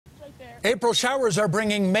April showers are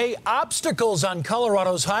bringing May obstacles on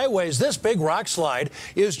Colorado's highways. This big rock slide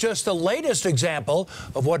is just the latest example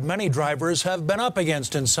of what many drivers have been up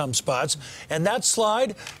against in some spots. And that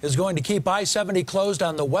slide is going to keep I-70 closed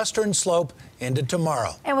on the western slope into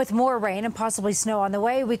tomorrow. And with more rain and possibly snow on the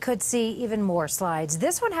way, we could see even more slides.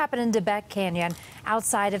 This one happened in DeBeque Canyon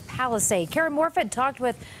outside of Palisade. Karen Morford talked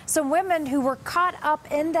with some women who were caught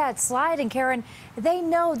up in that slide. And Karen, they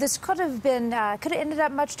know this could have ended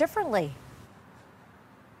up much differently.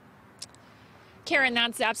 Karen,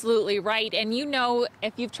 that's absolutely right. And you know,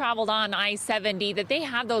 if you've traveled on I-70, that they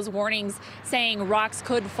have those warnings saying rocks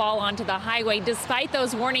could fall onto the highway. Despite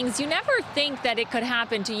those warnings, you never think that it could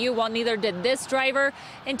happen to you. Well, neither did this driver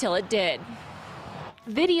until it did.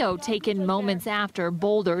 Video taken moments after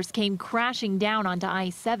boulders came crashing down onto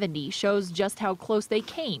I-70 shows just how close they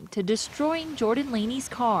came to destroying Jordan Laney's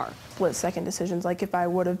car. Split-second decisions, like if I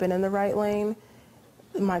would have been in the right lane,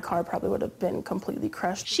 my car probably would have been completely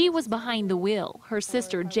crushed. She was behind the wheel, her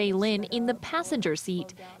sister Jaylyn in the passenger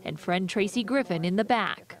seat, and friend Tracy Griffin in the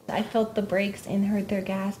back. I felt the brakes and heard their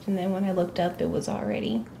gasp, and then when I looked up, it was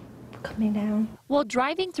already coming down. While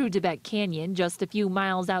driving through DeBeque Canyon, just a few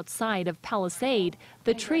miles outside of Palisade,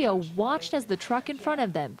 the trio watched as the truck in front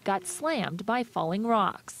of them got slammed by falling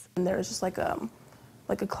rocks. And there was just like a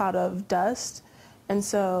cloud of dust, and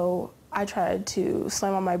so I tried to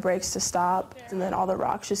slam on my brakes to stop, and then all the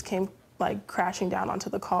rocks just came like crashing down onto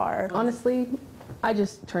the car. Honestly, I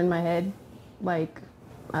just turned my head, like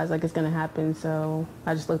I was like, it's gonna happen, so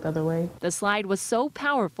I just looked the other way. The slide was so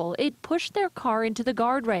powerful, it pushed their car into the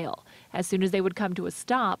guardrail. As soon as they would come to a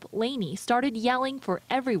stop, Laney started yelling for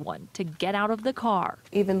everyone to get out of the car.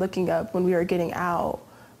 Even looking up when we were getting out,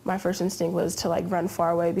 my first instinct was to like run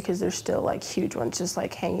far away because there's still like huge ones just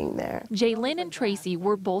like hanging there. Jaylyn and Tracy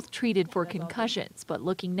were both treated for concussions, but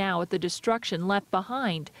looking now at the destruction left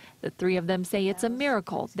behind, the three of them say it's a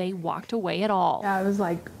miracle they walked away at all. Yeah, I was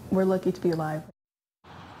like, we're lucky to be alive.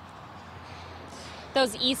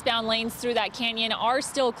 Those eastbound lanes through that canyon are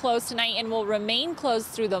still closed tonight and will remain closed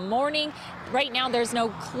through the morning. Right now, there's no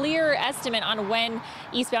clear estimate on when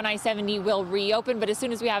eastbound I-70 will reopen, but as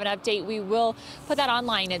soon as we have an update, we will put that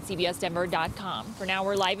online at cbsdenver.com. For now,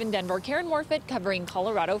 we're live in Denver. Karen Morford covering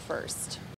Colorado First.